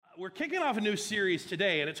we're kicking off a new series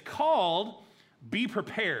today, and it's called Be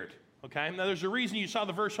Prepared, okay? Now, there's a reason you saw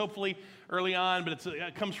the verse, hopefully, early on, but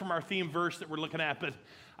it comes from our theme verse that we're looking at. But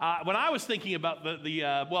when I was thinking about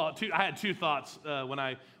I had two thoughts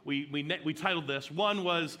when we titled this. One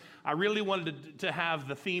was I really wanted to have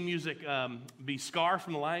the theme music be Scar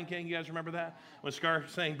from The Lion King. You guys remember that? When Scar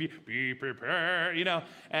sang, be prepared, you know?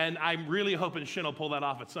 And I'm really hoping Shin will pull that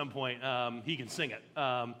off at some point. He can sing it.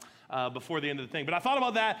 Before the end of the thing. But I thought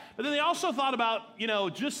about that, but then they also thought about,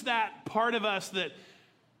 just that part of us that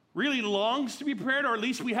really longs to be prepared, or at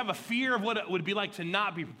least we have a fear of what it would be like to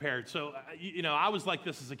not be prepared. So, I was like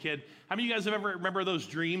this as a kid. How many of you guys have ever remember those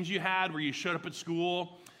dreams you had where you showed up at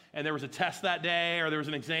school and there was a test that day or there was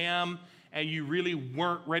an exam and you really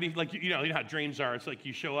weren't ready? Like, you know how dreams are. It's like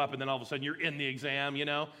you show up and then all of a sudden you're in the exam,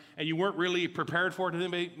 and you weren't really prepared for it. Does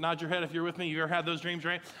anybody nod your head if you're with me? You ever had those dreams,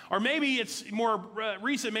 right? Or maybe it's more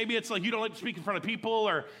recent. Maybe it's like you don't like to speak in front of people,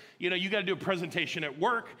 or, you got to do a presentation at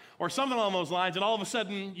work or something along those lines, and all of a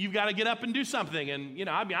sudden you've got to get up and do something. And,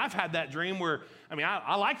 I've had that dream where,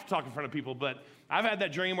 I like to talk in front of people, but I've had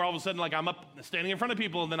that dream where all of a sudden, like, I'm up standing in front of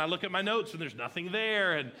people, and then I look at my notes, and there's nothing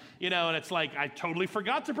there, and and it's like I totally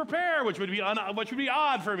forgot to prepare, which would be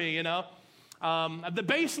odd for me, The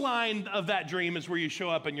baseline of that dream is where you show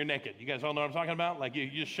up and you're naked. You guys all know what I'm talking about? Like, you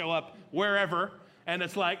just show up wherever, and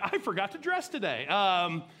it's like, I forgot to dress today.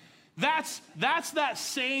 That's that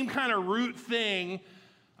same kind of root thing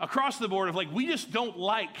across the board of, like, we just don't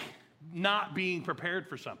like not being prepared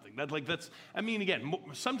for something. Again,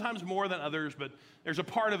 sometimes more than others, but there's a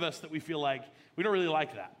part of us that we feel like we don't really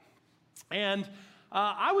like that. And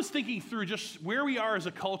I was thinking through just where we are as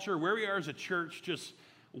a culture, where we are as a church, just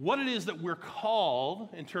what it is that we're called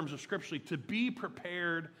in terms of scripturally to be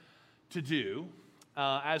prepared to do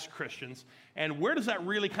as Christians, and where does that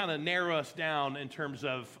really kind of narrow us down in terms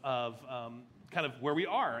of kind of where we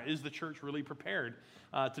are? Is the church really prepared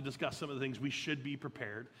to discuss some of the things we should be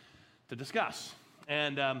prepared to discuss?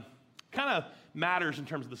 And kind of matters in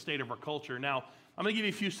terms of the state of our culture. Now, I'm going to give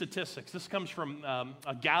you a few statistics. This comes from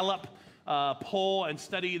a Gallup poll and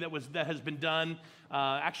study that has been done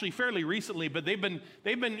actually fairly recently, but they've been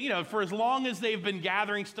for as long as they've been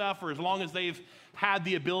gathering stuff, or as long as they've had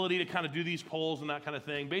the ability to kind of do these polls and that kind of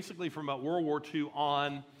thing, basically from about World War II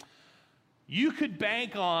on, you could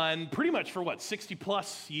bank on pretty much for 60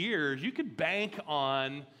 plus years, you could bank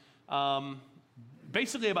on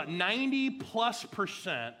basically about 90+%,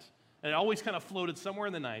 and it always kind of floated somewhere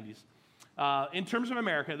in the 90s, in terms of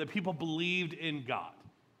America, that people believed in God.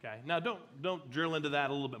 Okay, now don't drill into that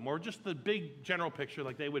a little bit more. Just the big general picture,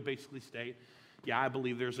 like they would basically state, yeah, I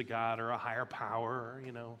believe there's a God or a higher power, or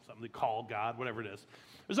something they call God, whatever it is.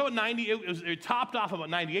 It was about 90. It topped off about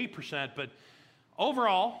 98%, but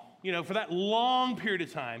overall, for that long period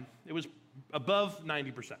of time, it was above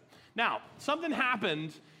 90%. Now, something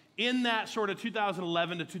happened in that sort of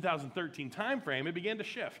 2011 to 2013 timeframe. It began to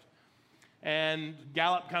shift, and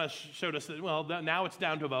Gallup kind of showed us that now it's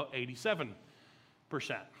down to about 87%.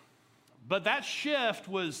 But that shift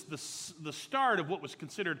was the start of what was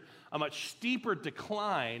considered a much steeper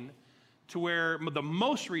decline, to where the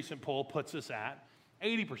most recent poll puts us at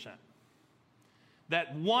 80%.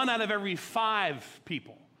 That 1 out of every 5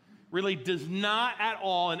 people really does not at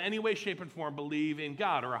all in any way, shape, and form believe in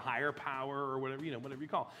God or a higher power or whatever you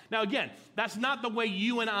call it. Now, again, that's not the way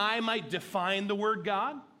you and I might define the word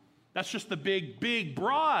God. That's just the big,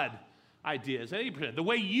 broad ideas. 80%. The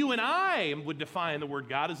way you and I would define the word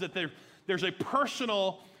God is that there's a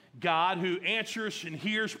personal God who answers and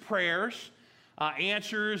hears prayers,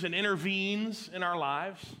 answers and intervenes in our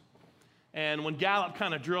lives. And when Gallup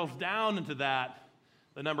kind of drills down into that,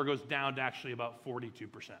 the number goes down to actually about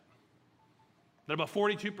 42%. That about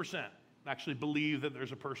 42% actually believe that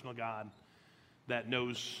there's a personal God that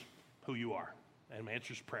knows who you are and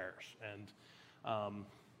answers prayers and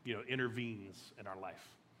intervenes in our life.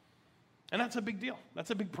 And that's a big deal. That's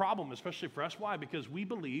a big problem, especially for us. Why? Because we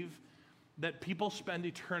believe that people spend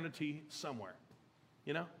eternity somewhere.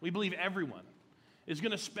 We believe everyone is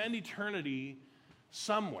going to spend eternity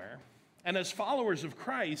somewhere. And as followers of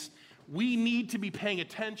Christ, we need to be paying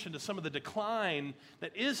attention to some of the decline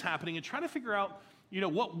that is happening and try to figure out,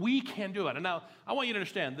 what we can do about it. And now, I want you to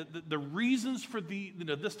understand that the reasons for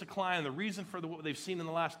this decline and the reason for what they've seen in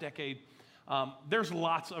the last decade, there's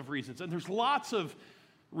lots of reasons. And there's lots of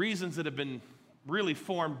reasons that have been really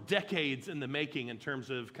formed decades in the making in terms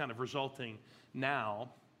of kind of resulting now.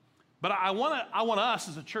 But I want us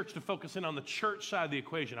as a church to focus in on the church side of the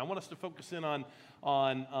equation. I want us to focus in on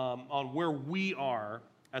where we are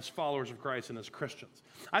as followers of Christ and as Christians.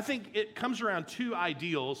 I think it comes around 2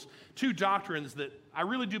 ideals, 2 doctrines that I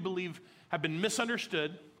really do believe have been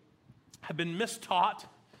misunderstood have been mistaught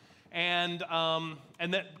and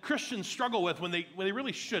that Christians struggle with when they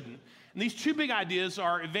really shouldn't. And these two big ideas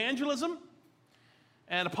are evangelism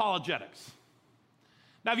and apologetics.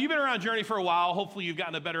 Now, if you've been around Journey for a while, hopefully you've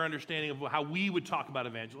gotten a better understanding of how we would talk about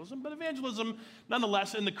evangelism. But evangelism,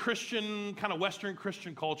 nonetheless, in the Christian, kind of Western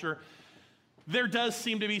Christian culture, there does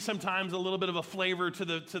seem to be sometimes a little bit of a flavor to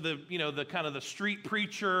the you know, the kind of the street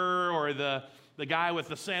preacher or the guy with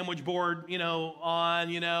the sandwich board, you know, on,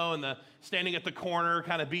 you know, and the standing at the corner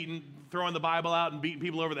kind of throwing the Bible out and beating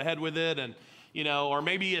people over the head with it. And, you know, or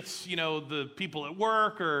maybe it's, you know, the people at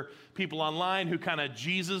work or people online who kind of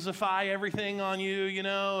Jesusify everything on you, you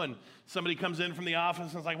know, and somebody comes in from the office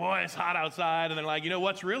and it's like, boy, it's hot outside. And they're like, you know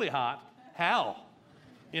what's really hot? Hell,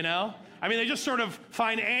 you know? I mean, they just sort of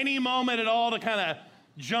find any moment at all to kind of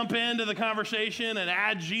jump into the conversation and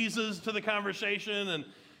add Jesus to the conversation.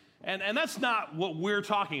 And that's not what we're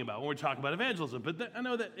talking about when we're talking about evangelism. But I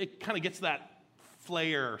know that it kind of gets that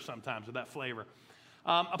flair sometimes, or that flavor.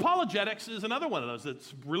 Apologetics is another one of those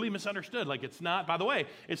that's really misunderstood. Like, it's not, by the way,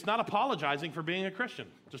 it's not apologizing for being a Christian.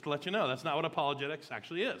 Just to let you know, that's not what apologetics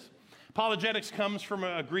actually is. Apologetics comes from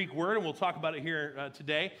a Greek word, and we'll talk about it here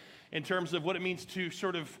today in terms of what it means to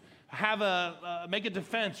sort of have make a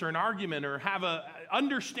defense or an argument or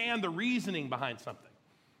understand the reasoning behind something.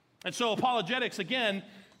 And so apologetics, again,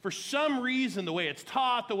 for some reason, the way it's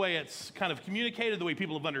taught, the way it's kind of communicated, the way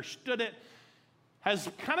people have understood it, has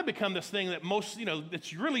kind of become this thing that most, you know,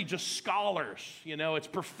 it's really just scholars, you know, it's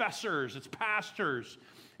professors, it's pastors,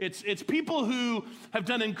 it's people who have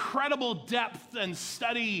done incredible depth and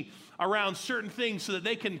study around certain things so that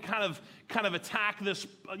they can kind of attack this,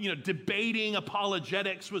 you know, debating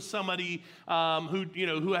apologetics with somebody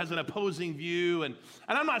who has an opposing view. And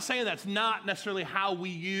I'm not saying that's not necessarily how we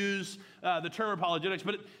use the term apologetics,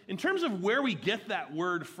 but in terms of where we get that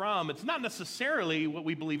word from, it's not necessarily what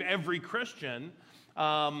we believe every Christian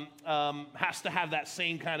has to have that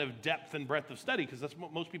same kind of depth and breadth of study, because that's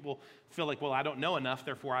what most people feel like, well, I don't know enough,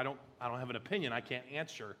 therefore I don't have an opinion, I can't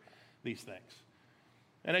answer these things.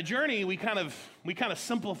 And at Journey, we kind of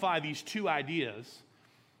simplify these two ideas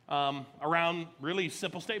around really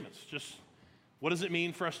simple statements. Just what does it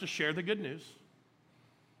mean for us to share the good news,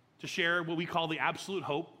 to share what we call the absolute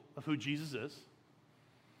hope of who Jesus is,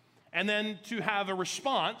 and then to have a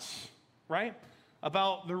response, right,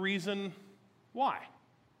 about the reason why.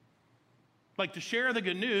 Like, to share the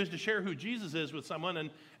good news, to share who Jesus is with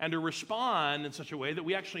someone, and to respond in such a way that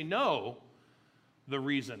we actually know the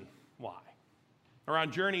reason why.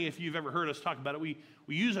 Around Journey, if you've ever heard us talk about it, we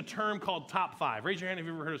use a term called top five. Raise your hand if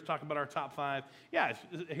you've ever heard us talk about our top five. Yeah,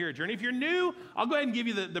 here at Journey. If you're new, I'll go ahead and give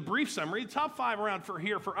you the brief summary. The top five around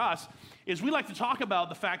for us is we like to talk about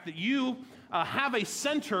the fact that you have a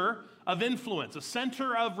center of influence, a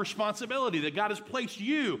center of responsibility, that God has placed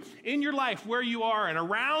you in your life where you are and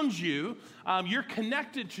around you. You're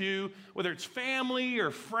connected to, whether it's family or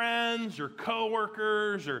friends or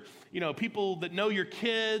coworkers or, you know, people that know your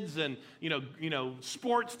kids, and, you know,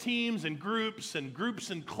 sports teams and groups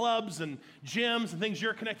and clubs and gyms and things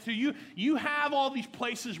you're connected to. You have all these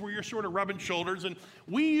places where you're sort of rubbing shoulders, and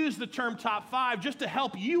we use the term top five just to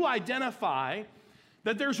help you identify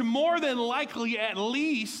that there's more than likely at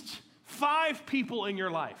least 5 people in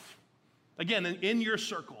your life, again, in your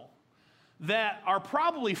circle, that are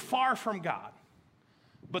probably far from God,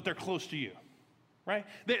 but they're close to you, right?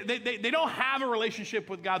 They don't have a relationship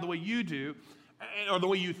with God the way you do, or the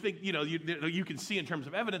way you think, you know, you can see in terms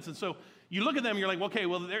of evidence. And so you look at them and you're like, okay,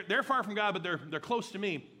 well, they're far from God, but they're close to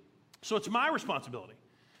me. So it's my responsibility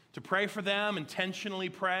to pray for them, intentionally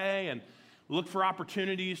pray, and look for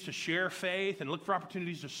opportunities to share faith, and look for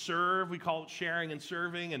opportunities to serve. We call it sharing and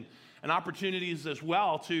serving, and opportunities as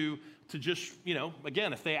well to just, you know,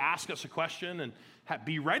 again, if they ask us a question, and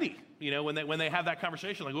be ready, you know, when they have that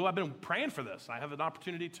conversation, like, oh, I've been praying for this. I have an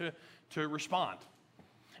opportunity to respond.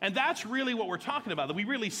 And that's really what we're talking about, that we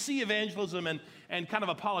really see evangelism and kind of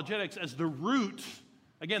apologetics as the root,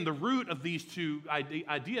 again, the root of these two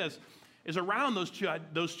ideas is around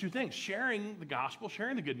those two things: sharing the gospel,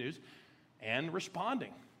 sharing the good news, and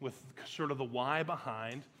responding with sort of the why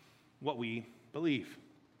behind what we believe.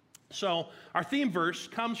 So our theme verse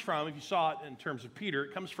comes from, if you saw it in terms of Peter,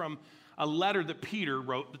 it comes from a letter that Peter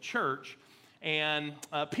wrote the church. And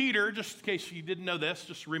Peter, just in case you didn't know this,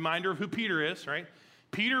 just a reminder of who Peter is, right?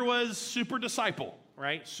 Peter was super disciple,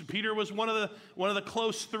 right? So Peter was one of the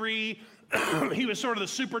close three. He was sort of the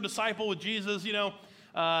super disciple with Jesus, you know,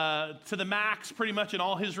 to the max pretty much in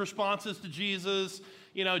all his responses to Jesus.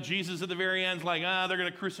 You know, Jesus at the very end's like, they're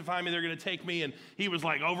going to crucify me, they're going to take me. And he was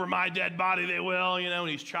like, over my dead body they will, you know,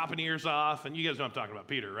 and he's chopping ears off. And you guys know I'm talking about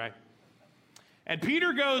Peter, right? And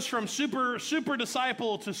Peter goes from super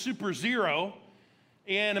disciple to super zero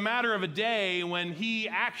in a matter of a day when he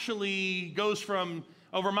actually goes from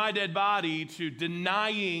over my dead body to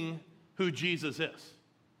denying who Jesus is.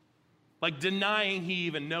 Like denying he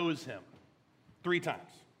even knows him 3 times.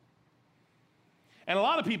 And a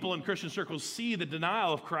lot of people in Christian circles see the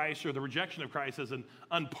denial of Christ or the rejection of Christ as an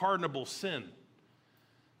unpardonable sin.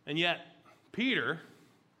 And yet, Peter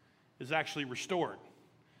is actually restored.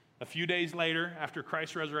 A few days later, after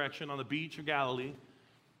Christ's resurrection on the beach of Galilee,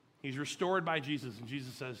 he's restored by Jesus. And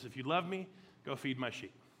Jesus says, if you love me, go feed my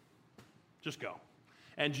sheep. Just go.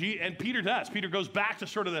 And Peter does. Peter goes back to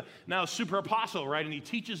sort of the now super apostle, right? And he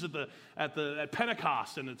teaches at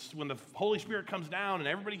Pentecost, and it's when the Holy Spirit comes down, and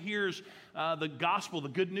everybody hears the gospel, the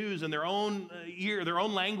good news, in their own ear, their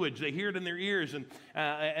own language. They hear it in their ears,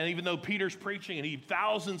 and even though Peter's preaching, and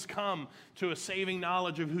thousands come to a saving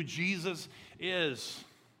knowledge of who Jesus is.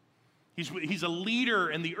 He's a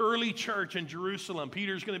leader in the early church in Jerusalem.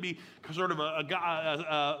 Peter's going to be sort of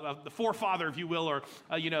the forefather, if you will, or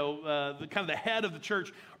the kind of the head of the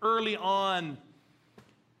church early on.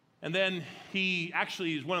 And then he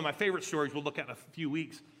actually is one of my favorite stories we'll look at in a few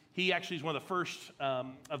weeks. He actually is one of the first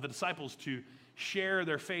of the disciples to share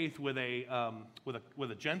their faith with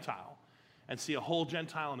a Gentile and see a whole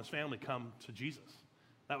Gentile and his family come to Jesus.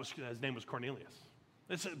 His name was Cornelius.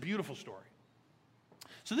 It's a beautiful story.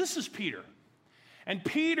 So this is Peter. And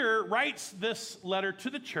Peter writes this letter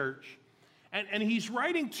to the church, and he's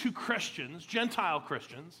writing to Christians, Gentile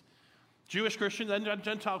Christians, Jewish Christians and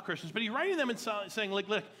Gentile Christians, but he's writing them and saying, look,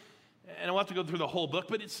 and I won't have to go through the whole book,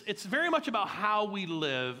 but it's very much about how we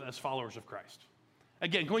live as followers of Christ.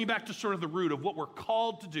 Again, going back to sort of the root of what we're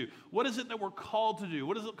called to do. What is it that we're called to do?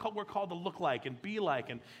 What is it we're called to look like and be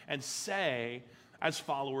like and say as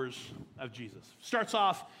followers of Jesus? Starts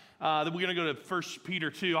off, then we're going to go to 1 Peter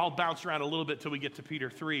 2. I'll bounce around a little bit till we get to Peter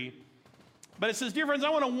 3. But it says, dear friends, I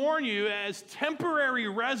want to warn you as temporary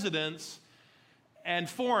residents and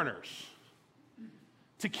foreigners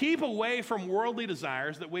to keep away from worldly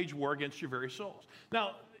desires that wage war against your very souls.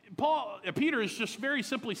 Now, Peter is just very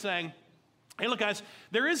simply saying, hey, look, guys,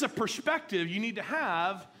 there is a perspective you need to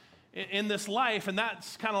have in this life, and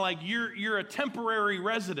that's kind of like you're a temporary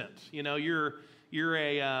resident. You know, you're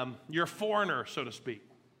a foreigner, so to speak,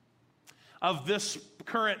 of this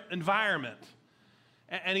current environment.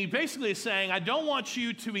 And he basically is saying, I don't want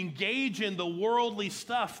you to engage in the worldly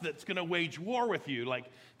stuff that's going to wage war with you. Like,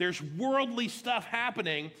 there's worldly stuff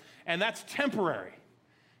happening, and that's temporary.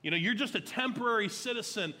 You know, you're just a temporary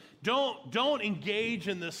citizen. Don't engage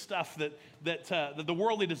in this stuff that the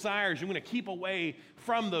worldly desires. You're going to keep away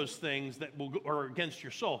from those things that are against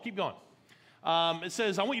your soul. Keep going. It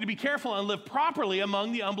says, I want you to be careful and live properly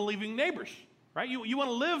among the unbelieving neighbors. Right? You want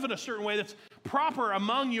to live in a certain way that's proper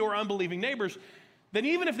among your unbelieving neighbors. Then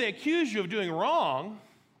even if they accuse you of doing wrong,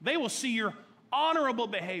 they will see your honorable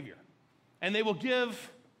behavior. And they will give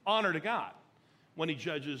honor to God when he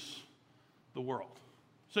judges the world.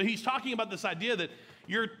 So he's talking about this idea that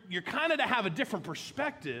you're kind of to have a different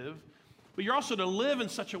perspective, but you're also to live in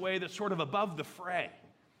such a way that's sort of above the fray.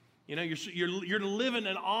 You know, you're to live in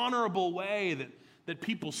an honorable way that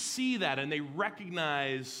people see that and they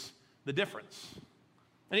recognize the difference.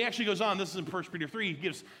 And he actually goes on, this is in 1 Peter 3, he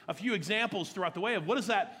gives a few examples throughout the way of what does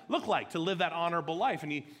that look like to live that honorable life.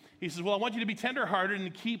 And he says, well, I want you to be tenderhearted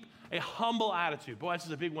and to keep a humble attitude. Boy, this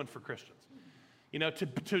is a big one for Christians. You know,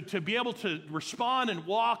 to be able to respond and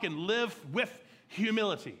walk and live with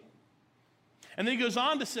humility. And then he goes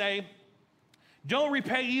on to say, don't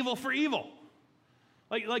repay evil for evil.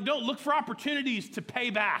 Like don't look for opportunities to pay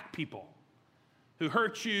back people who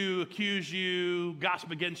hurt you, accuse you,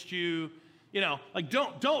 gossip against you. You know, like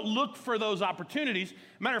don't look for those opportunities.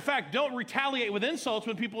 Matter of fact, don't retaliate with insults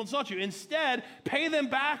when people insult you. Instead, pay them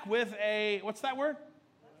back with what's that word?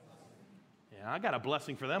 Yeah, I got a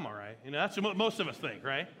blessing for them, all right. You know, that's what most of us think,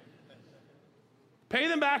 right? Pay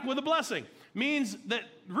them back with a blessing. Means that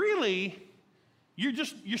really,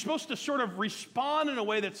 you're supposed to sort of respond in a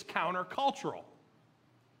way that's countercultural.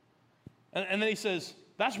 And then he says,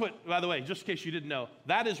 that's what, by the way, just in case you didn't know,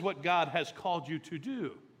 that is what God has called you to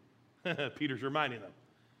do. Peter's reminding them.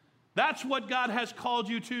 That's what God has called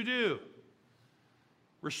you to do.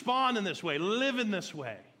 Respond in this way, live in this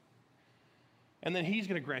way. And then he's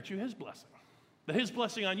going to grant you his blessing. But his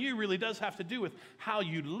blessing on you really does have to do with how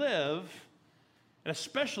you live, and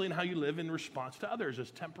especially in how you live in response to others as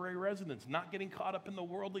temporary residents, not getting caught up in the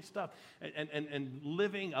worldly stuff and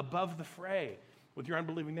living above the fray with your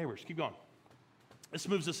unbelieving neighbors. Keep going. This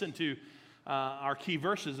moves us into our key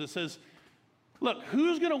verses. It says, look,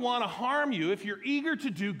 who's going to want to harm you if you're eager to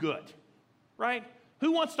do good, right?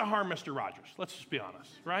 Who wants to harm Mr. Rogers? Let's just be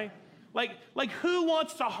honest, right? Like who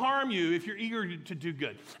wants to harm you if you're eager to do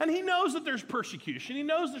good? And he knows that there's persecution. He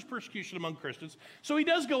knows there's persecution among Christians. So he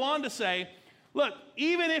does go on to say, look,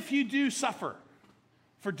 even if you do suffer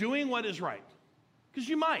for doing what is right, because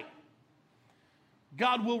you might,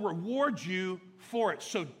 God will reward you for it.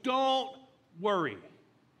 So don't worry.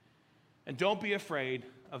 And don't be afraid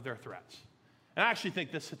of their threats. And I actually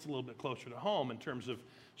think this hits a little bit closer to home in terms of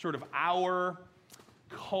sort of our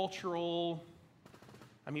cultural,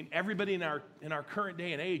 everybody in our current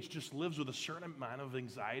day and age just lives with a certain amount of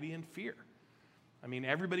anxiety and fear.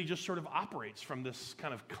 Everybody just sort of operates from this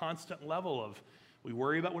kind of constant level of, we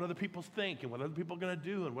worry about what other people think and what other people are going to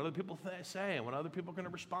do and what other people say and what other people are going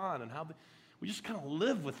to respond and we just kind of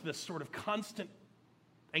live with this sort of constant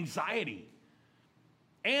anxiety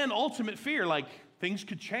and ultimate fear, like things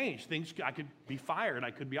could change. I could be fired.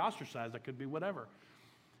 I could be ostracized. I could be whatever.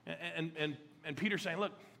 And Peter's saying,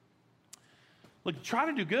 look, try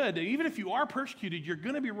to do good. Even if you are persecuted, you're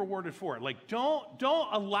going to be rewarded for it. Like, don't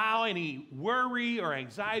allow any worry or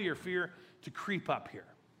anxiety or fear to creep up here.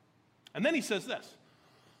 And then he says this.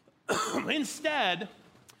 Instead,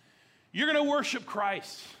 you're going to worship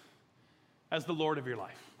Christ as the Lord of your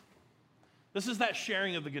life. This is that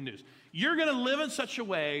sharing of the good news. You're going to live in such a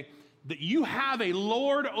way that you have a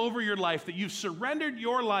Lord over your life, that you've surrendered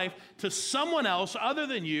your life to someone else other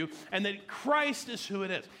than you, and that Christ is who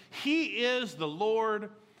it is. He is the Lord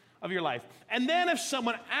of your life. And then if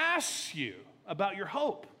someone asks you about your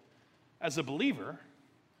hope as a believer,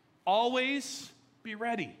 always be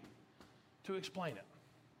ready to explain it.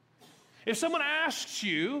 If someone asks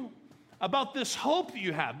you about this hope that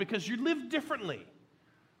you have because you live differently,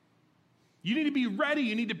 you need to be ready,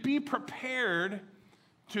 you need to be prepared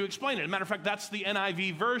to explain it. As a matter of fact, that's the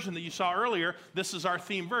NIV version that you saw earlier. This is our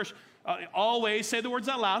theme verse. Always, say the words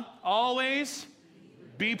out loud, always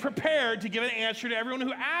be prepared to give an answer to everyone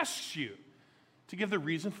who asks you, to give the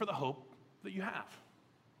reason for the hope that you have.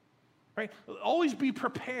 Right? Always be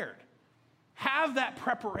prepared. Have that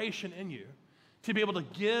preparation in you to be able to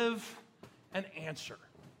give an answer.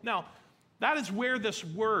 Now, that is where this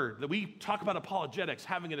word that we talk about apologetics,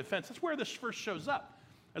 having a defense, that's where this first shows up.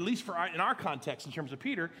 At least in our context, in terms of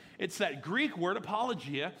Peter, it's that Greek word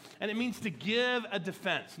apologia, and it means to give a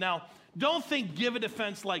defense. Now, don't think give a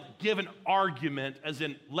defense like give an argument, as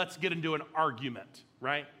in let's get into an argument,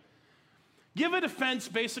 right? Give a defense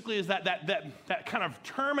basically is that kind of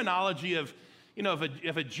terminology of,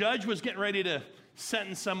 if a judge was getting ready to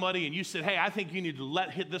sentence somebody and you said, hey, I think you need to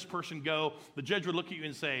let this person go, the judge would look at you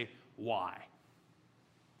and say, why?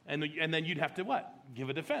 And then you'd have to what? Give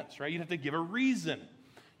a defense, right? You'd have to give a reason.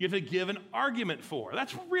 You have to give an argument for.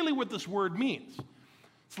 That's really what this word means.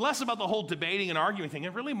 It's less about the whole debating and arguing thing,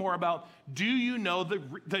 and really more about, do you know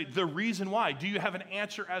the reason why? Do you have an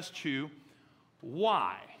answer as to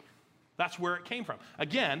why? That's where it came from.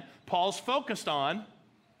 Again, Paul's focused on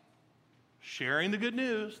sharing the good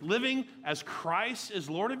news, living as Christ is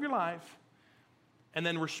Lord of your life, and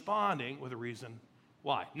then responding with a reason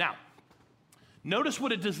why. Now, notice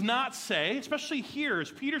what it does not say, especially here, as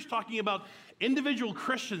Peter's talking about individual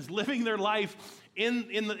Christians living their life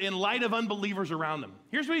in light of unbelievers around them.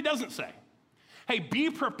 Here's what he doesn't say. Hey,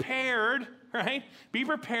 be prepared, right? Be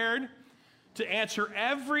prepared to answer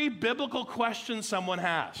every biblical question someone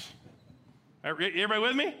has. Everybody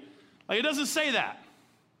with me? Like, it doesn't say that.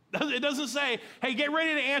 It doesn't say, hey, get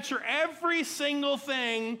ready to answer every single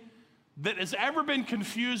thing that has ever been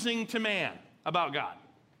confusing to man about God.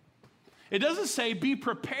 It doesn't say be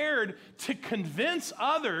prepared to convince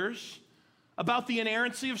others about the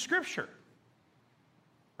inerrancy of Scripture,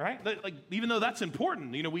 right? Like, even though that's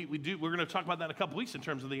important, we're going to talk about that in a couple weeks in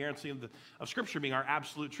terms of the inerrancy of Scripture being our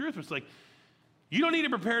absolute truth. It's like, you don't need to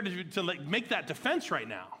prepare to make that defense right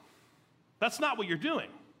now. That's not what you're doing.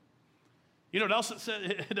 You know what else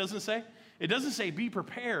it doesn't say? It doesn't say be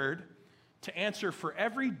prepared to answer for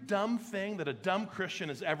every dumb thing that a dumb Christian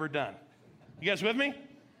has ever done. You guys with me?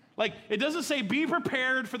 Like, it doesn't say be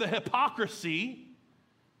prepared for the hypocrisy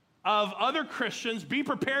of other Christians. Be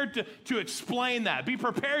prepared to explain that. Be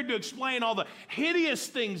prepared to explain all the hideous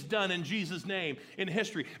things done in Jesus' name in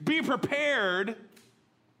history. Be prepared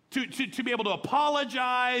to be able to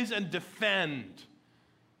apologize and defend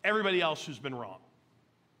everybody else who's been wrong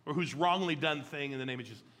or who's wrongly done thing in the name of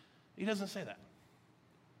Jesus. He doesn't say that.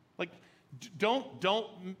 Like, don't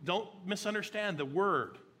misunderstand the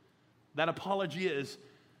word. That apologia is,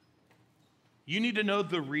 you need to know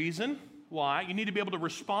the reason why. You need to be able to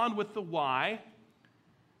respond with the why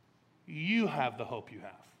you have the hope you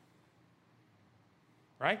have.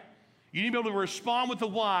 Right? You need to be able to respond with the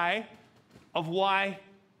why of why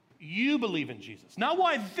you believe in Jesus. Not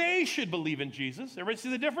why they should believe in Jesus. Everybody see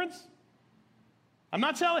the difference?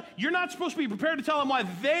 You're not supposed to be prepared to tell them why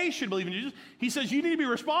they should believe in Jesus. He says you need to be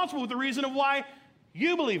responsible with the reason of why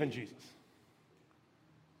you believe in Jesus.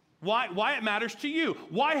 Why it matters to you.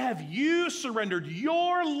 Why have you surrendered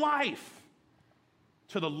your life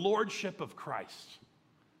to the lordship of Christ?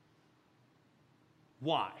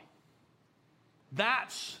 Why?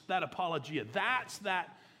 That's that apologia. That's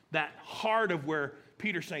that heart of where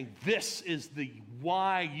Peter's saying this is the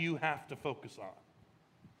why you have to focus on.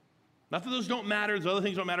 Not that those don't matter, those other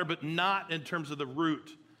things don't matter, but not in terms of the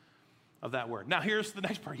root of that word. Now here's the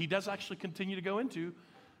next part. He does actually continue to go into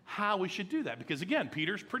how we should do that. Because again,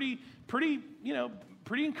 Peter's pretty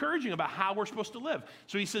encouraging about how we're supposed to live.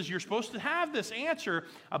 So he says you're supposed to have this answer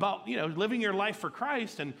about, living your life for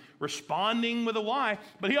Christ and responding with a why.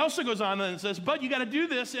 But he also goes on and says, but you got to do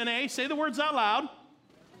this in say the words out loud,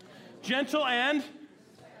 gentle and,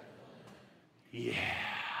 yeah.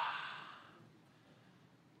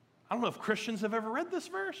 I don't know if Christians have ever read this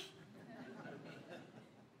verse.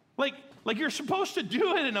 Like you're supposed to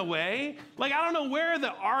do it in a way. Like I don't know where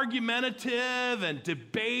the argumentative and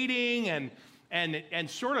debating and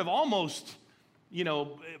sort of almost,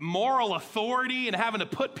 moral authority and having to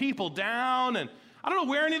put people down. And I don't know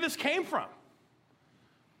where any of this came from.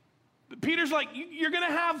 But Peter's like, you're going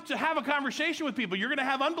to have a conversation with people. You're going to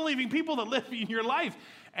have unbelieving people that live in your life.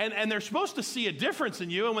 And they're supposed to see a difference in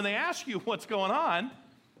you. And when they ask you what's going on,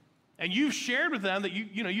 and you've shared with them that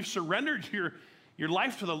you've surrendered your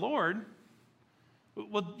life to the Lord,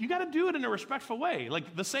 well, you got to do it in a respectful way,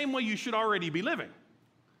 like the same way you should already be living,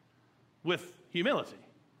 with humility.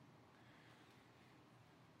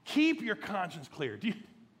 Keep your conscience clear. Do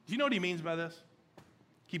you know what he means by this?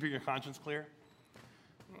 Keeping your conscience clear?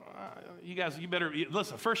 You guys, you better,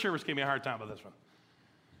 listen, first service gave me a hard time about this one.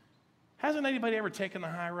 Hasn't anybody ever taken the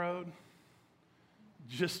high road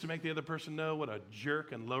just to make the other person know what a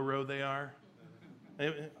jerk and low road they are?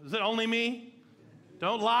 Is it only me?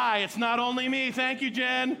 Don't lie, it's not only me. Thank you,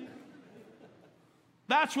 Jen.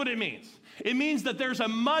 That's what it means. It means that there's a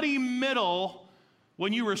muddy middle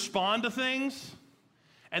when you respond to things,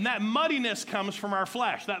 and that muddiness comes from our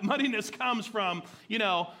flesh. That muddiness comes from,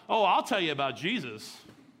 I'll tell you about Jesus.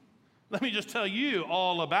 Let me just tell you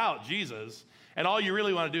all about Jesus, and all you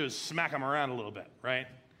really want to do is smack him around a little bit, right?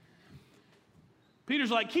 Peter's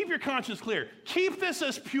like, keep your conscience clear. Keep this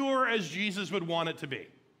as pure as Jesus would want it to be.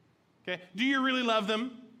 Okay? Do you really love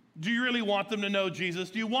them? Do you really want them to know Jesus?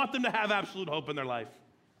 Do you want them to have absolute hope in their life?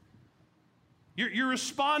 You're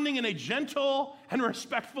responding in a gentle and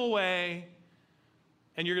respectful way,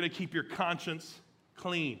 and you're going to keep your conscience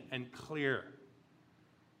clean and clear.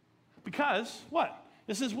 Because, what?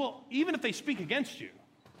 It says, well, even if they speak against you,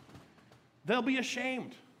 they'll be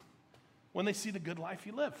ashamed when they see the good life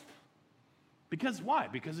you live. Because why?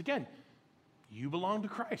 Because again, you belong to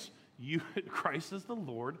Christ. Christ is the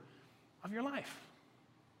Lord of your life.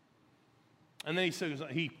 And then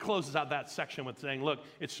he closes out that section with saying, look,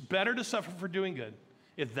 it's better to suffer for doing good,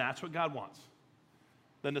 if that's what God wants,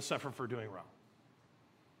 than to suffer for doing wrong.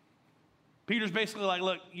 Peter's basically like,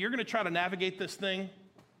 look, you're going to try to navigate this thing,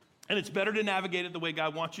 and it's better to navigate it the way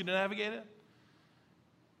God wants you to navigate it.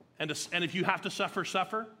 And if you have to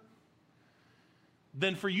suffer,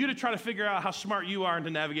 than for you to try to figure out how smart you are and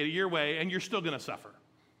to navigate it your way, and you're still going to suffer.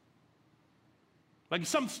 Like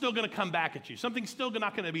something's still going to come back at you. Something's still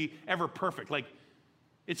not going to be ever perfect. Like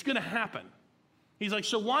it's going to happen. He's like,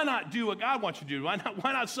 so why not do what God wants you to do?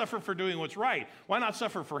 Why not suffer for doing what's right? Why not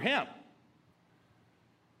suffer for him?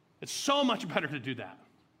 It's so much better to do that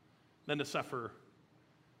than to suffer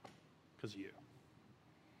because of you.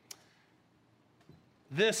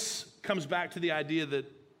 This comes back to the idea that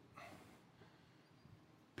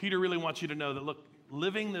Peter really wants you to know that, look,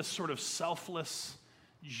 living this sort of selfless,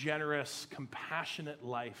 generous, compassionate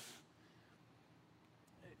life,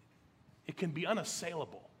 it can be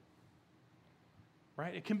unassailable,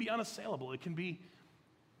 right? It can be unassailable. It can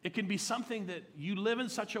be something that you live in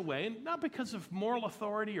such a way, and not because of moral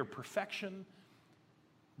authority or perfection,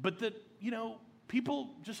 but that, people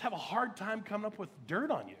just have a hard time coming up with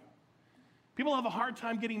dirt on you. People have a hard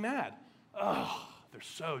time getting mad. Oh, they're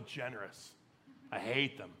so generous. I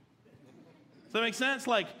hate them. Does that make sense?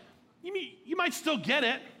 Like, you might still get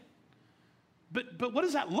it, but what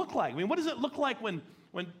does that look like? I mean, what does it look like when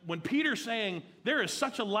Peter's saying there is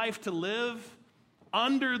such a life to live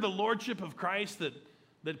under the lordship of Christ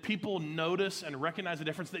that people notice and recognize the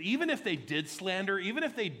difference, that even if they did slander, even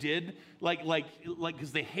if they did, like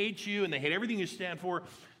because they hate you and they hate everything you stand for,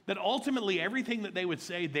 that ultimately everything that they would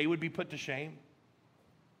say, they would be put to shame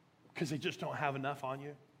because they just don't have enough on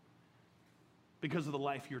you? because of the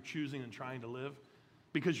life you're choosing and trying to live,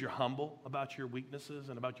 because you're humble about your weaknesses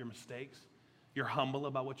and about your mistakes. You're humble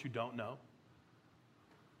about what you don't know.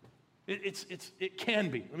 It can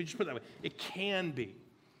be, let me just put it that way, it can be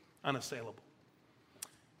unassailable.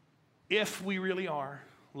 If we really are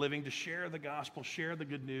living to share the gospel, share the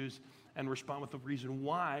good news, and respond with the reason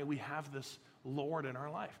why we have this Lord in our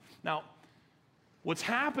life. Now, what's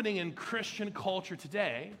happening in Christian culture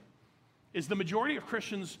today is the majority of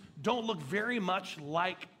Christians don't look very much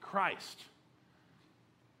like Christ.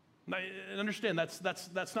 Now, understand,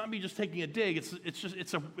 that's not me just taking a dig.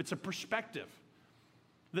 It's a perspective.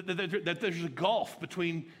 That there's a gulf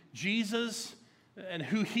between Jesus and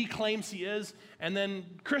who he claims he is, and then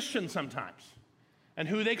Christians sometimes, and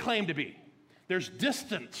who they claim to be. There's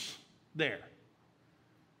distance there,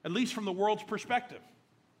 at least from the world's perspective.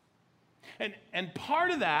 And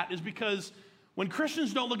part of that is because when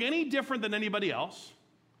Christians don't look any different than anybody else,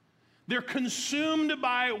 they're consumed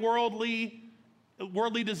by worldly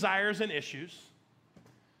desires and issues,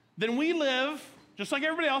 then we live, just like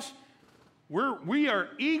everybody else, we are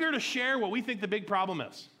eager to share what we think the big problem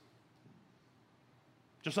is.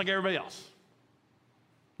 Just like everybody else.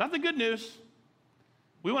 Not the good news.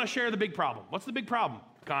 We want to share the big problem. What's the big problem?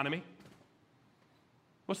 Economy.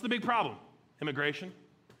 What's the big problem? Immigration.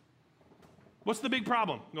 What's the big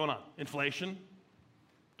problem going on? Inflation.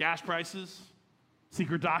 Gas prices.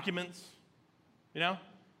 Secret documents. You know?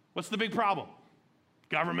 What's the big problem?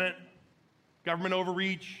 Government. Government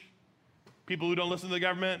overreach. People who don't listen to the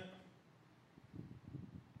government.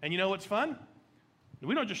 And you know what's fun?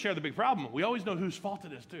 We don't just share the big problem. We always know whose fault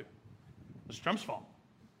it is, too. It's Trump's fault.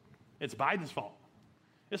 It's Biden's fault.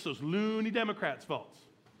 It's those loony Democrats' faults.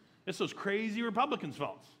 It's those crazy Republicans'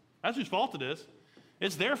 faults. That's whose fault it is.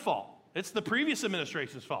 It's their fault. It's the previous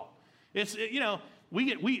administration's fault.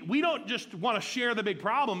 We don't just want to share the big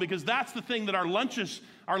problem because that's the thing that our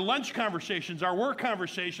lunch conversations, our work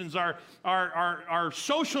conversations, our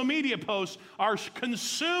social media posts are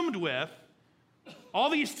consumed with. All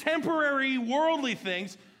these temporary worldly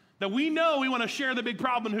things that we know we want to share the big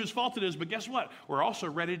problem and whose fault it is, but guess what? We're also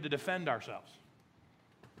ready to defend ourselves.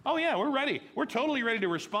 Oh yeah, we're ready. We're totally ready to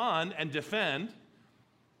respond and defend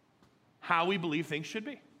how we believe things should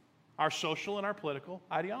be, our social and our political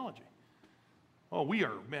ideology. Oh, we've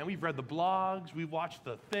read the blogs, we've watched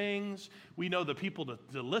the things, we know the people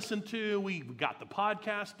to listen to, we got the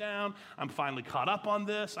podcast down, I'm finally caught up on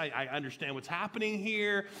this, I understand what's happening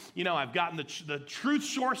here, I've gotten the truth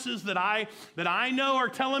sources that I know are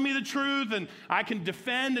telling me the truth, and I can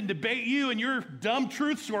defend and debate you and your dumb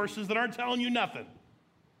truth sources that aren't telling you nothing.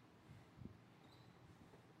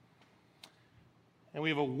 And we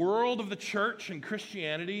have a world of the church and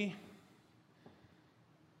Christianity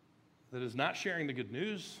that is not sharing the good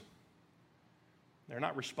news. They're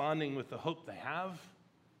not responding with the hope they have.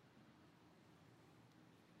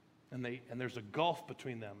 And there's a gulf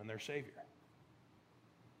between them and their Savior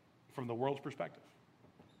from the world's perspective.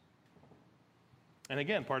 And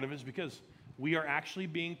again, part of it is because we are actually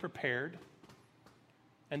being prepared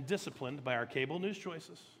and disciplined by our cable news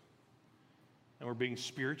choices. And we're being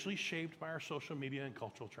spiritually shaped by our social media and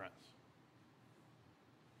cultural trends.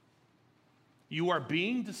 You are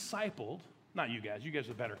being discipled, not you guys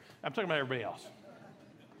are better. I'm talking about everybody else.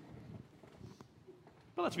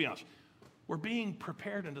 But let's be honest, we're being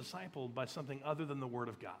prepared and discipled by something other than the Word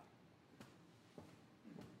of God.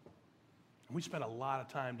 And we spend a lot of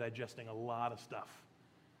time digesting a lot of stuff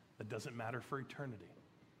that doesn't matter for eternity.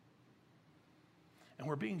 And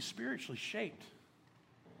we're being spiritually shaped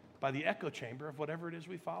by the echo chamber of whatever it is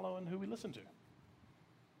we follow and who we listen to.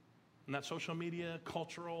 And that social media,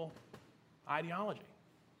 cultural ideology.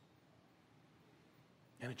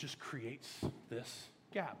 And it just creates this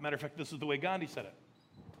gap. Matter of fact, this is the way Gandhi said it.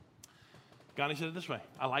 Gandhi said it this way: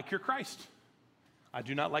 I like your Christ. I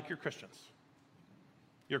do not like your Christians.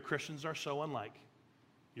 Your Christians are so unlike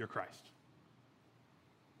your Christ.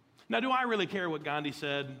 Now, do I really care what Gandhi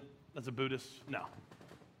said as a Buddhist? No.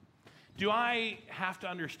 Do I have to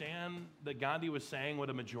understand that Gandhi was saying what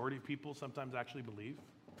a majority of people sometimes actually believe?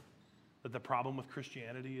 That the problem with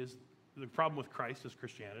Christ is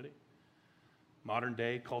Christianity, modern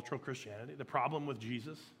day cultural Christianity. The problem with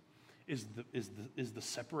Jesus is the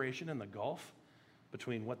separation and the gulf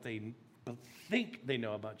between what they think they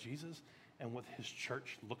know about Jesus and what his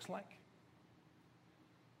church looks like.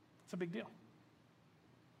 It's a big deal.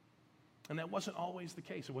 And that wasn't always the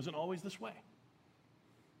case. It wasn't always this way.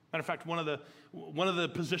 Matter of fact, one of the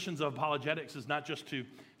positions of apologetics is not just to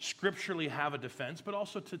scripturally have a defense, but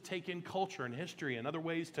also to take in culture and history and other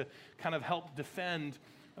ways to kind of help defend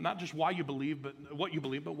not just why you believe, but what you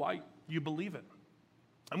believe, but why you believe it.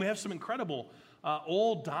 And we have some incredible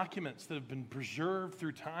old documents that have been preserved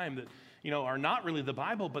through time that, are not really the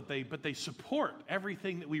Bible, but they support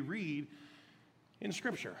everything that we read in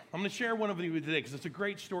Scripture. I'm going to share one of them with you today because it's a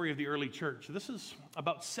great story of the early church. This is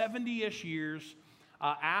about 70-ish years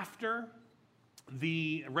after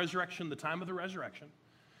the resurrection, the time of the resurrection.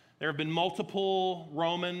 There have been multiple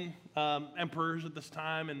Roman emperors at this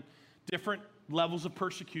time and different levels of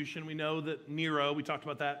persecution. We know that Nero, we talked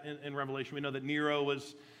about that in Revelation, we know that Nero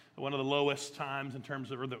was one of the lowest times in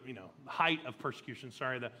terms of, or the height of persecution,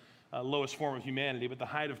 the lowest form of humanity, but the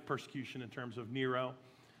height of persecution in terms of Nero.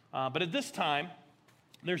 But at this time,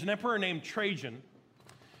 there's an emperor named Trajan,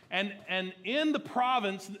 and in the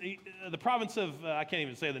province of, I can't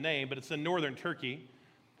even say the name, but it's in northern Turkey,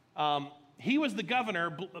 he was the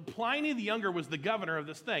governor. Pliny the Younger was the governor of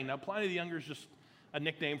this thing. Now, Pliny the Younger is just a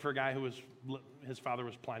nickname for a guy his father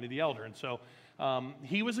was Pliny the Elder. And so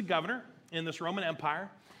he was a governor in this Roman Empire.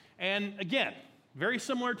 And again, very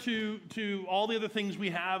similar to all the other things we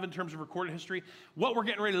have in terms of recorded history, what we're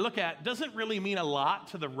getting ready to look at doesn't really mean a lot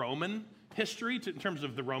to the Roman history, in terms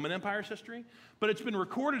of the Roman Empire's history, but it's been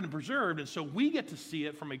recorded and preserved, and so we get to see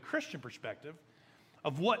it from a Christian perspective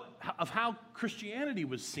of how Christianity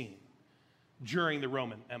was seen during the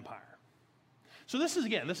Roman Empire. So this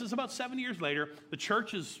is about 70 years later. The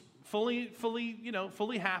church is fully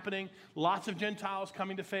happening. Lots of Gentiles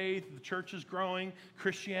coming to faith. The church is growing.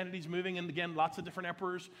 Christianity's moving. And again, lots of different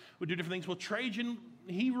emperors would do different things. Well, Trajan,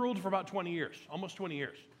 he ruled for about 20 years, almost 20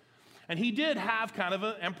 years. And he did have kind of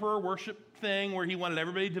an emperor worship thing where he wanted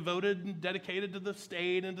everybody devoted and dedicated to the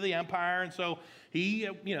state and to the empire. And so he,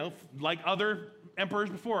 like other emperors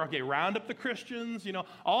before, round up the Christians.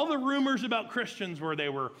 All the rumors about Christians were they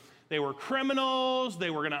were criminals. They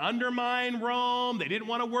were going to undermine Rome. They didn't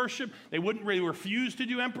want to worship. They refused to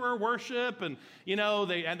do emperor worship. And,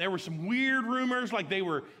 and there were some weird rumors like they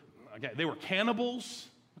were cannibals,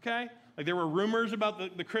 okay? Like there were rumors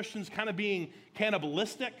about the Christians kind of being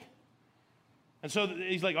cannibalistic. And so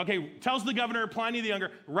he's like, tells the governor, Pliny the Younger,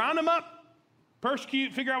 round them up,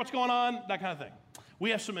 persecute, figure out what's going on, that kind of thing. We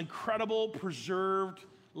have some incredible preserved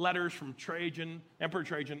letters from Emperor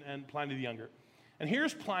Trajan and Pliny the Younger. And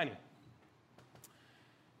here's Pliny.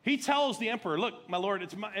 He tells the emperor, look, my lord,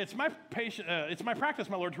 it's my practice,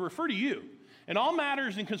 my lord, to refer to you in all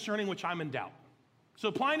matters and concerning which I'm in doubt.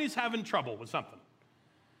 So Pliny's having trouble with something.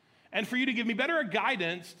 And for you to give me better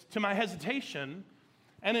guidance to my hesitation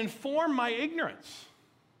and inform my ignorance.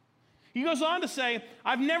 He goes on to say,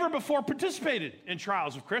 I've never before participated in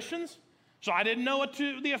trials of Christians, so I didn't know what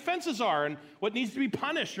the offenses are and what needs to be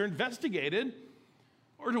punished or investigated,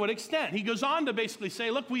 or to what extent. He goes on to basically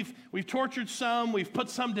say, look, we've tortured some, we've put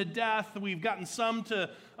some to death, we've gotten some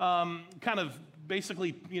to kind of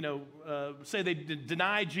basically, say they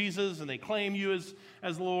deny Jesus and they claim you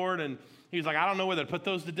as Lord. And he's like, I don't know whether to put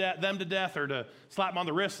them to death or to slap them on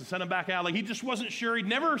the wrist and send them back out. Like he just wasn't sure. He'd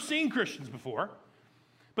never seen Christians before.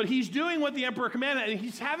 But he's doing what the emperor commanded, and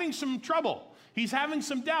he's having some trouble. He's having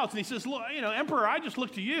some doubts. And he says, look, Emperor, I just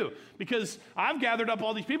look to you because I've gathered up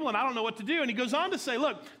all these people and I don't know what to do. And he goes on to say,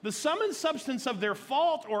 look, the sum and substance of their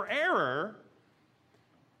fault or error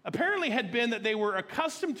apparently had been that they were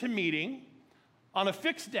accustomed to meeting on a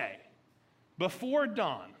fixed day before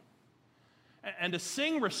dawn and to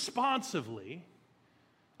sing responsively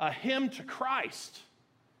a hymn to Christ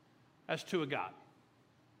as to a God.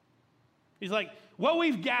 He's like, what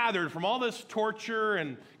we've gathered from all this torture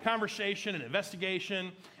and conversation and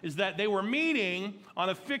investigation is that they were meeting on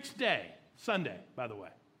a fixed day, Sunday, by the way.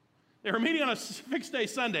 They were meeting on a fixed day,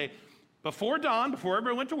 Sunday, before dawn, before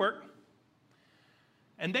everybody went to work,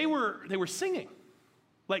 and they were singing,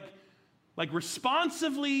 like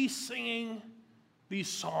responsively singing these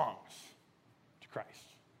songs to Christ.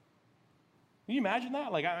 Can you imagine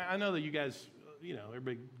that? Like, I know that you guys,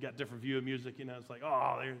 everybody got a different view of music, it's like,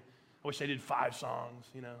 I wish they did 5 songs,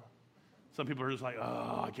 Some people are just like,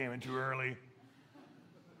 I came in too early.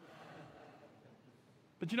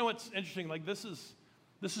 But you know what's interesting? Like this is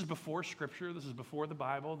before Scripture. This is before the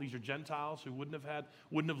Bible. These are Gentiles who wouldn't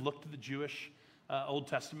have looked at the Jewish Old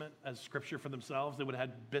Testament as Scripture for themselves. They would have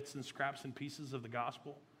had bits and scraps and pieces of the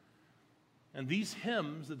gospel. And these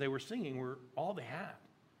hymns that they were singing were all they had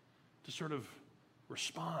to sort of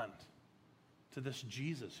respond to this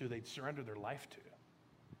Jesus who they'd surrendered their life to.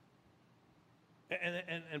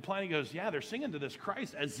 And Pliny goes, yeah, they're singing to this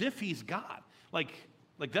Christ as if he's God. Like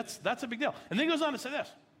that's a big deal. And then he goes on to say this.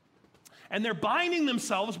 And they're binding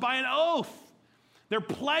themselves by an oath. They're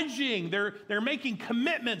pledging, they're making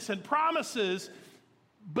commitments and promises,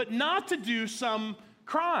 but not to do some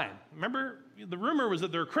crime. Remember, the rumor was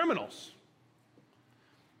that they're criminals.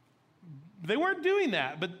 they weren't doing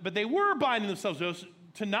that, but they were binding themselves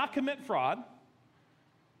to not commit fraud,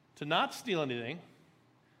 to not steal anything,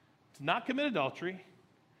 to not commit adultery,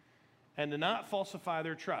 and to not falsify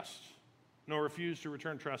their trust, nor refuse to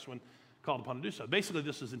return trust when called upon to do so. Basically,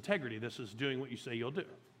 this is integrity. This is doing what you say you'll do.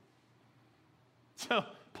 So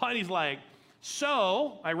Pliny's like,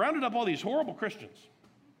 so I rounded up all these horrible Christians,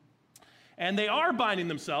 and they are binding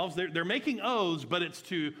themselves. They're making oaths, but it's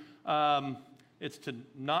to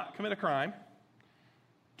not commit a crime,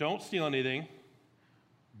 don't steal anything,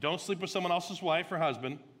 don't sleep with someone else's wife or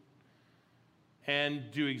husband,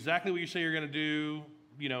 and do exactly what you say you're going to do.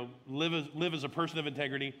 Live as a person of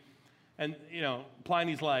integrity. And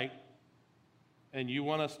Pliny's like, and you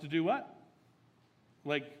want us to do what?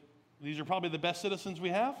 Like, these are probably the best citizens we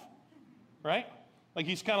have, right? Like,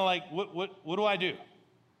 he's kind of like, what do I do?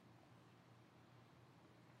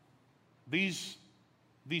 These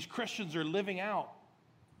Christians are living out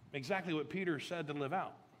exactly what Peter said to live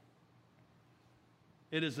out.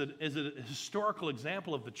 It is a historical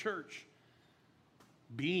example of the church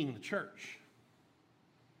being the church.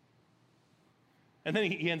 And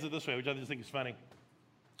then he ends it this way, which I just think is funny.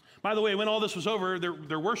 By the way, when all this was over,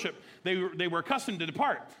 their worship, they were accustomed to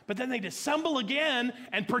depart. But then they'd assemble again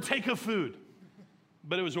and partake of food.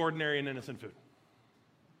 But it was ordinary and innocent food.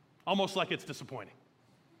 Almost like it's disappointing.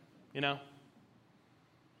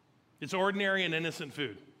 It's ordinary and innocent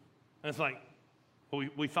food. And it's like, well,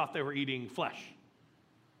 we thought they were eating flesh.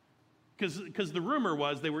 Because the rumor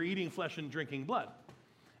was they were eating flesh and drinking blood.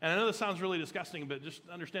 And I know this sounds really disgusting, but just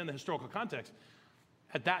understand the historical context.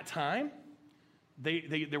 At that time,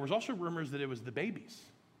 there was also rumors that it was the babies.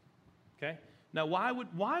 Okay? Now, why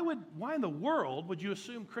in the world would you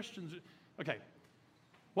assume Christians? Okay,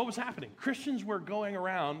 what was happening? Christians were going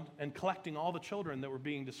around and collecting all the children that were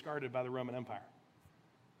being discarded by the Roman Empire.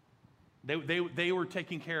 They were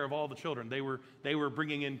taking care of all the children. They were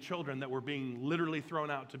bringing in children that were being literally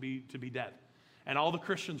thrown out to be dead. And all the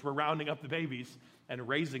Christians were rounding up the babies and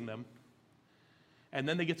raising them. And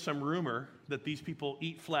then they get some rumor that these people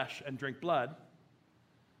eat flesh and drink blood,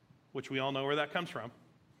 which we all know where that comes from.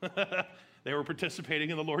 They were participating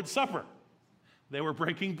in the Lord's Supper. They were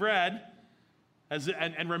breaking bread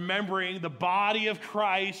and remembering the body of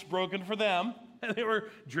Christ broken for them. And they were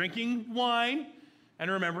drinking wine and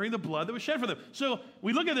remembering the blood that was shed for them. So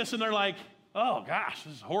we look at this and they're like, oh gosh,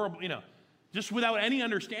 this is horrible, just without any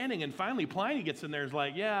understanding. And finally Pliny gets in there and is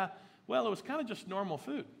like, yeah, well, it was kind of just normal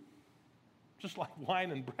food. Just like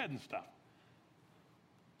wine and bread and stuff.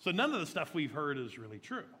 So none of the stuff we've heard is really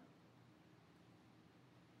true.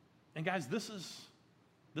 And guys, this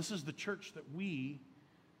is the church that we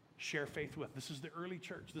share faith with. This is the early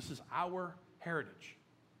church. This is our heritage.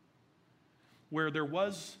 Where there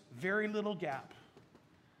was very little gap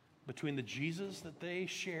between the Jesus that they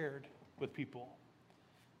shared with people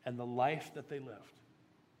and the life that they lived.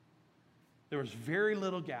 There was very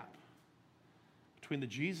little gap between the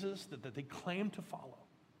Jesus that they claimed to follow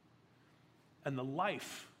and the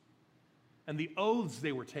life and the oaths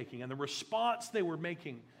they were taking and the response they were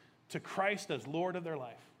making to Christ as Lord of their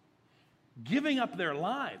life, giving up their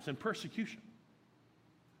lives in persecution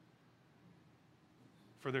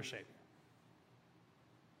for their Savior.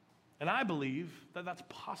 And I believe that that's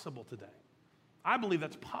possible today. I believe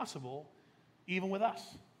that's possible even with us.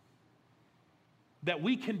 That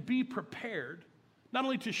we can be prepared not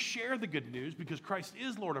only to share the good news because Christ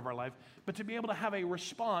is Lord of our life, but to be able to have a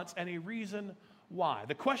response and a reason why.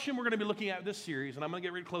 The question we're going to be looking at this series, and I'm going to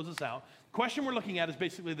get ready to close this out. The question we're looking at is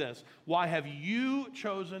basically this: why have you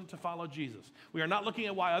chosen to follow Jesus? We are not looking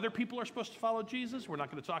at why other people are supposed to follow Jesus. We're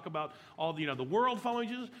not going to talk about all the world following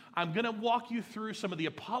Jesus. I'm going to walk you through some of the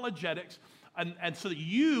apologetics, and so that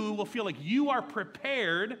you will feel like you are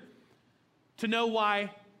prepared to know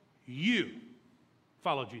why you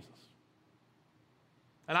follow Jesus.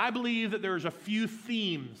 And I believe that there's a few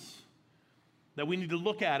themes that we need to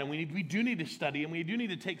look at, and we do need to study, and we do need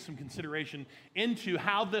to take some consideration into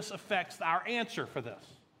how this affects our answer for this,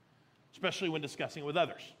 especially when discussing it with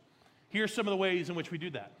others. Here's some of the ways in which we do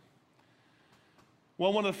that.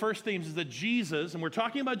 Well, one of the first themes is that Jesus, and we're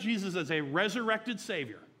talking about Jesus as a resurrected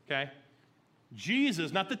Savior, okay?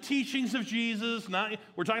 Jesus, not the teachings of Jesus,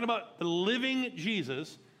 we're talking about the living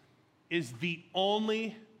Jesus, is the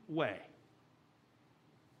only way.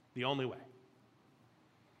 The only way.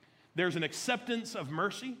 There's an acceptance of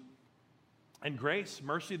mercy and grace,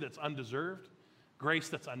 mercy that's undeserved, grace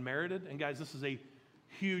that's unmerited. And guys, this is a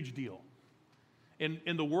huge deal.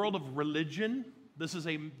 In the world of religion, this is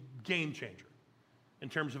a game changer in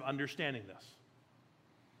terms of understanding this.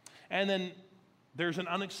 And then there's an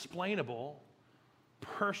unexplainable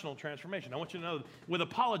personal transformation. I want you to know, with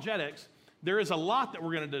apologetics, there is a lot that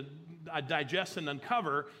we're going to digest and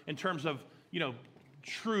uncover in terms of,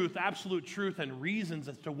 truth, absolute truth, and reasons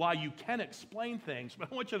as to why you can explain things.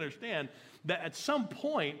 But I want you to understand that at some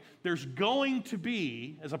point, there's going to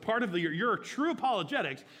be, as a part of your true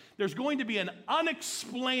apologetics, there's going to be an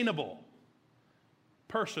unexplainable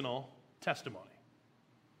personal testimony.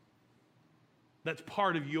 That's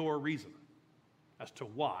part of your reason as to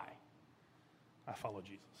why I follow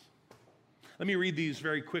Jesus. Let me read these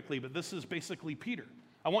very quickly, but this is basically Peter.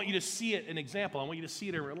 I want you to see it in example. I want you to see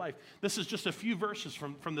it in real life. This is just a few verses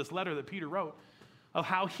from this letter that Peter wrote of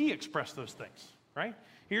how he expressed those things, right?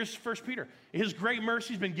 Here's 1 Peter. His great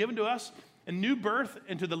mercy has been given to us, a new birth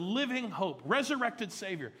into the living hope, resurrected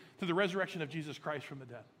Savior, through the resurrection of Jesus Christ from the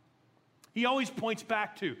dead. He always points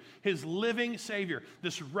back to his living Savior,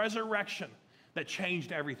 this resurrection that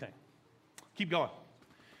changed everything. Keep going.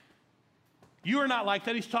 You are not like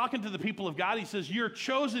that. He's talking to the people of God. He says, you're a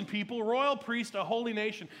chosen people, royal priest, a holy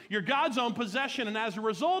nation. You're God's own possession. And as a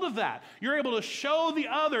result of that, you're able to show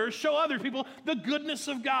other people the goodness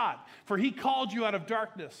of God. For he called you out of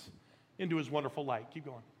darkness into his wonderful light. Keep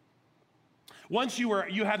going. Once you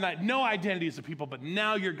had no identity as a people, but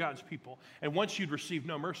now you're God's people. And once you'd received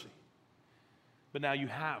no mercy, but now you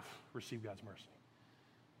have received God's mercy.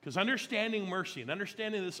 Because understanding mercy and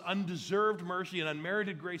understanding this undeserved mercy and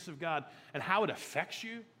unmerited grace of God and how it affects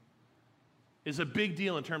you is a big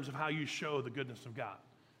deal in terms of how you show the goodness of God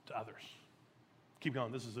to others. Keep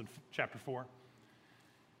going. This is in chapter 4.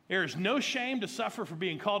 There is no shame to suffer for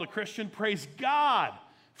being called a Christian. Praise God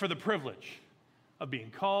for the privilege of being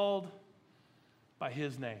called by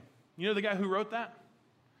his name. You know the guy who wrote that?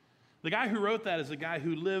 The guy who wrote that is a guy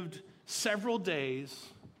who lived several days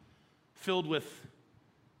filled with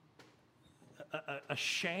a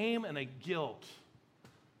shame and a guilt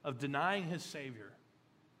of denying his Savior,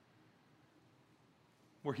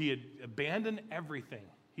 where he had abandoned everything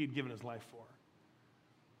he had given his life for,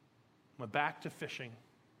 went back to fishing,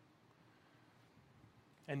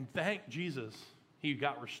 and thank Jesus, he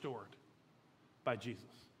got restored by Jesus.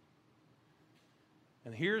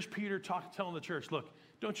 And here's Peter telling the church, look,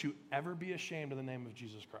 don't you ever be ashamed of the name of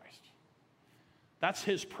Jesus Christ. That's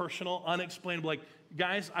his personal, unexplainable, like,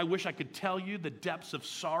 guys, I wish I could tell you the depths of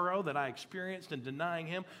sorrow that I experienced in denying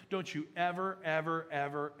him. Don't you ever, ever,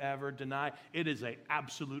 ever, ever deny. It is an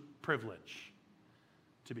absolute privilege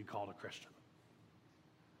to be called a Christian.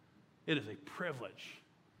 It is a privilege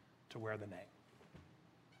to wear the name.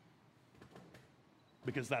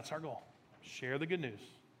 Because that's our goal. Share the good news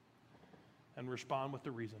and respond with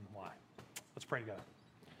the reason why. Let's pray together.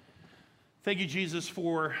 Thank you, Jesus,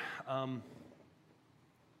 for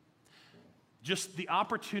just the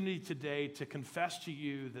opportunity today to confess to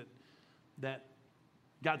you that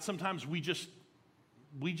God, sometimes we just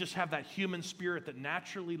have that human spirit that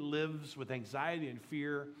naturally lives with anxiety and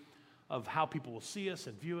fear of how people will see us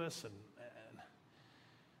and view us.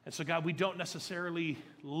 And so, God, we don't necessarily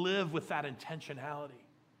live with that intentionality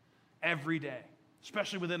every day,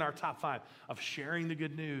 especially within our top 5 of sharing the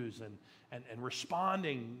good news and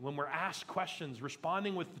responding when we're asked questions,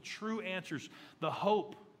 responding with the true answers, the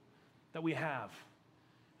hope that we have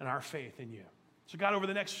in our faith in you. So God, over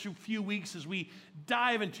the next few weeks, as we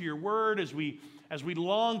dive into your word, as we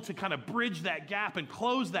long to kind of bridge that gap and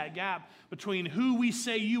close that gap between who we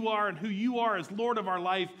say you are and who you are as Lord of our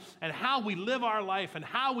life, and how we live our life and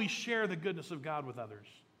how we share the goodness of God with others.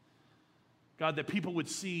 God, that people would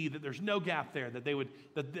see that there's no gap there,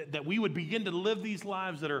 that we would begin to live these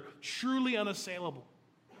lives that are truly unassailable.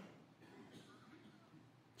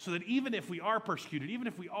 So that even if we are persecuted, even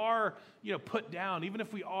if we are, put down, even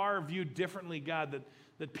if we are viewed differently, God,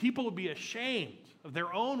 that people would be ashamed of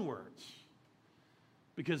their own words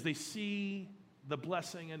because they see the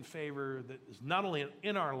blessing and favor that is not only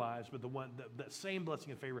in our lives, but that same blessing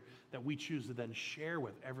and favor that we choose to then share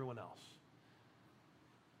with everyone else.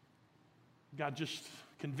 God, just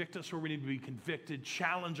convict us where we need to be convicted,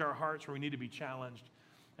 challenge our hearts where we need to be challenged.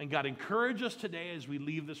 And God, encourage us today as we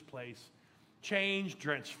leave this place, changed,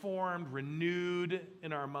 transformed, renewed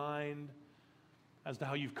in our mind as to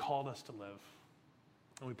how you've called us to live.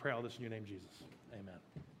 And we pray all this in your name, Jesus. Amen.